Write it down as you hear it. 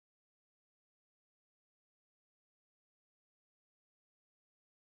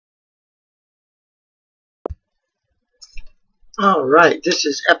All right, this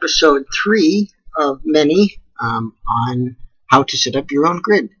is episode 3 of many on how to set up your own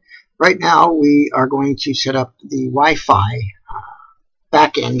grid. Right now, we are going to set up the Wi-Fi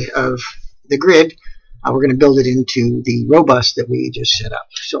back end of the grid. We're going to build it into the robust that we just set up.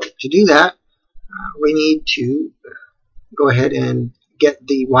 So to do that, we need to go ahead and get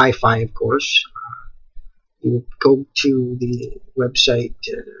the Wi-Fi, of course. You go to the website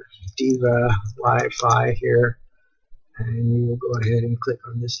Diva Wi-Fi here, and you will go ahead and click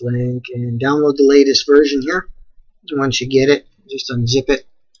on this link and download the latest version here. Once you get it, just unzip it,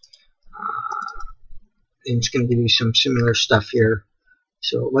 and it's going to give you some similar stuff here.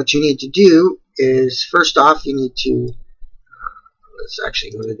 So what you need to do is, first off, you need to let's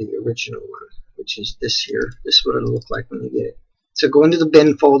actually go to the original one, which is this here. This is what it'll look like when you get it. So go into the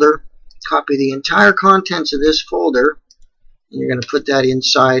bin folder, copy the entire contents of this folder, and you're going to put that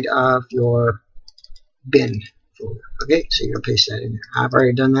inside of your bin folder. Okay, so you're going to paste that in there. I've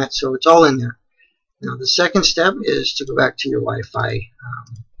already done that, so it's all in there. Now the second step is to go back to your Wi-Fi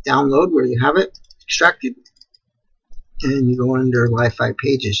download where you have it extracted, and you go under Wi-Fi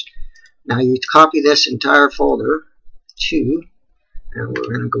pages. Now you copy this entire folder to, and we're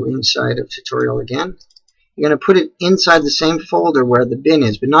going to go inside of tutorial again. You're going to put it inside the same folder where the bin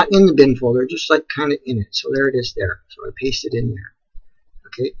is, but not in the bin folder, just like kind of in it. So there it is there. So I paste it in there.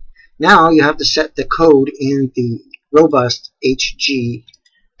 Okay. Now you have to set the code in the robust HG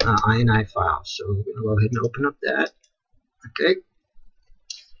INI file. So we're going to go ahead and open up that. Okay.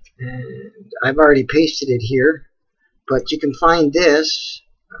 And I've already pasted it here, but you can find this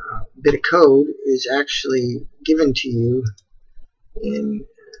bit of code is actually given to you in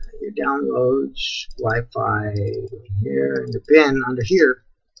your downloads, Wi-Fi here, in the bin under here.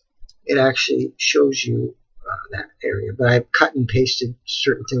 It actually shows you that area, but I've cut and pasted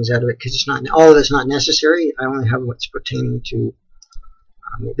certain things out of it because it's not all of it's not necessary. I only have what's pertaining to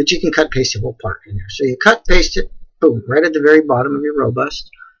but you can cut paste the whole part in there. So you cut paste it, boom, right at the very bottom of your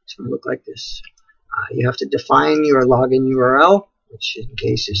robust. It's going to look like this. You have to define your login URL, which in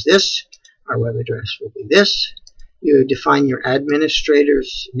case is this. Our web address will be this. You define your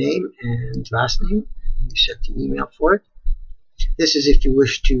administrator's name and last name. You set the email for it. This is if you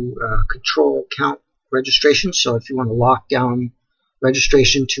wish to control account registration. So if you want to lock down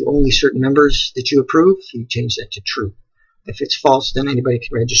registration to only certain members that you approve, you change that to true. If it's false, then anybody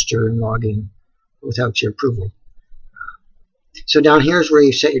can register and log in without your approval. So down here is where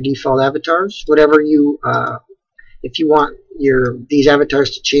you set your default avatars. Whatever you, if you want these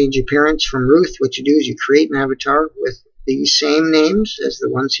avatars to change appearance from Ruth, what you do is you create an avatar with these same names as the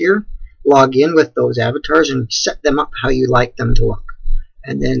ones here. Log in with those avatars and set them up how you like them to look.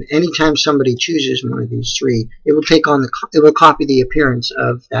 And then anytime somebody chooses one of these three, it will take on it will copy the appearance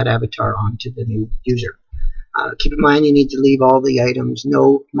of that avatar onto the new user. Keep in mind you need to leave all the items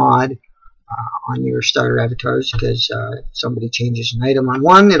no mod on your starter avatars, because if somebody changes an item on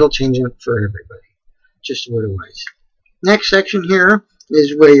one, it'll change it for everybody. Just a word of advice. Next section here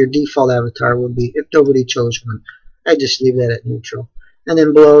is where your default avatar will be if nobody chose one. I just leave that at neutral. And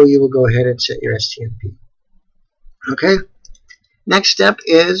then below you will go ahead and set your STMP. Okay? Next step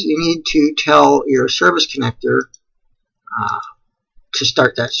is you need to tell your service connector to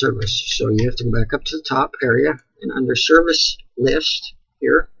start that service. So you have to go back up to the top area, and under service list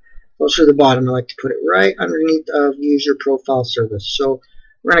here, closer to the bottom, I like to put it right underneath of user profile service. So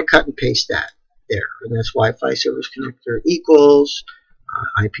we're going to cut and paste that there. And that's Wi-Fi service connector equals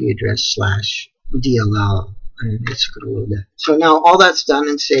IP address / DLL. And it's going to load that. So now all that's done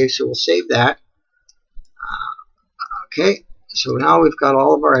and saved, so we'll save that. Okay, so now we've got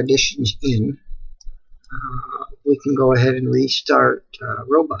all of our additions in. We can go ahead and restart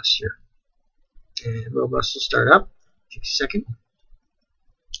Robust here. And Robust will start up. Take a second.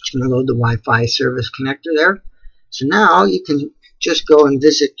 It's going to load the Wi-Fi service connector there. So now you can just go and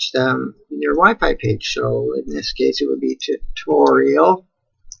visit your Wi-Fi page. So in this case, it would be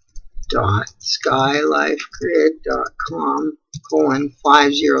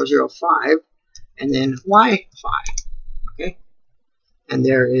tutorial.skylifegrid.com:5005 and then Wi-Fi. Okay, and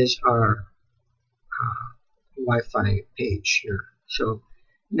there is our Wi-Fi page here. So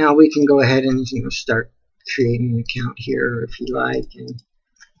now we can go ahead and start creating an account here if you like, and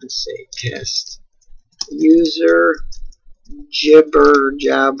let's say test user jibber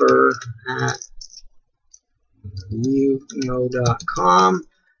jabber at ukno.com,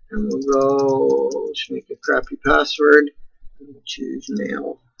 and we'll go let's make a crappy password and we'll choose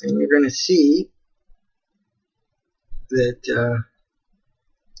mail, and you're going to see that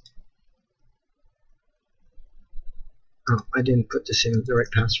oh, I didn't put the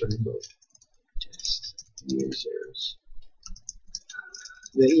right password in both. Test users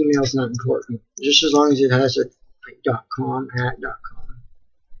The email is not important, just as long as it has a .com, @ .com.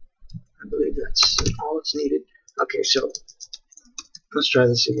 I believe that's all it's needed. Okay, so let's try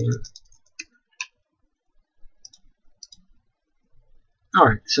this again.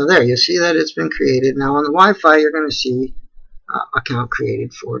 Alright, so there, you see that it's been created. Now on the Wi-Fi, you're going to see account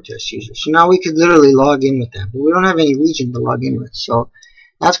created for test users. So now we could literally log in with that, but we don't have any region to log in with. So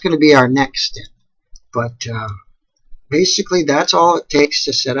that's going to be our next step. But basically, that's all it takes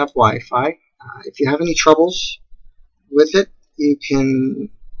to set up Wi-Fi. If you have any troubles with it, you can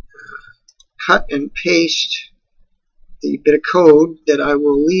cut and paste the bit of code that I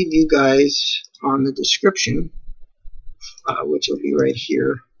will leave you guys on the description, which will be right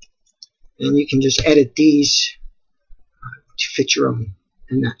here. And you can just edit these to fit your own,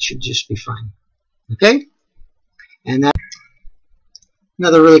 and that should just be fine. Okay? And that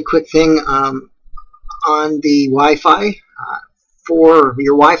another really quick thing on the Wi-Fi, for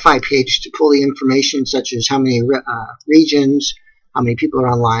your Wi-Fi page to pull the information such as how many regions, how many people are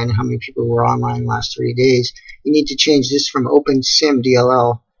online, and how many people were online last 3 days, you need to change this from Opensim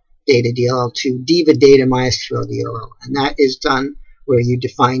DLL data DLL to Diva data MySQL DLL, and that is done where you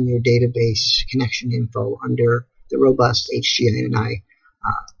define your database connection info under the robust HTML.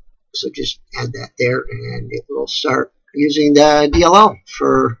 So just add that there, and it will start using the DLL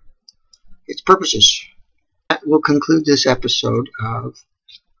for its purposes. That will conclude this episode of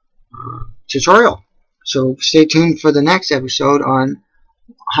tutorial. So stay tuned for the next episode on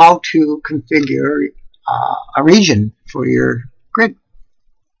how to configure a region for your grid.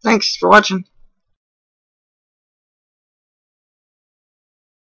 Thanks for watching.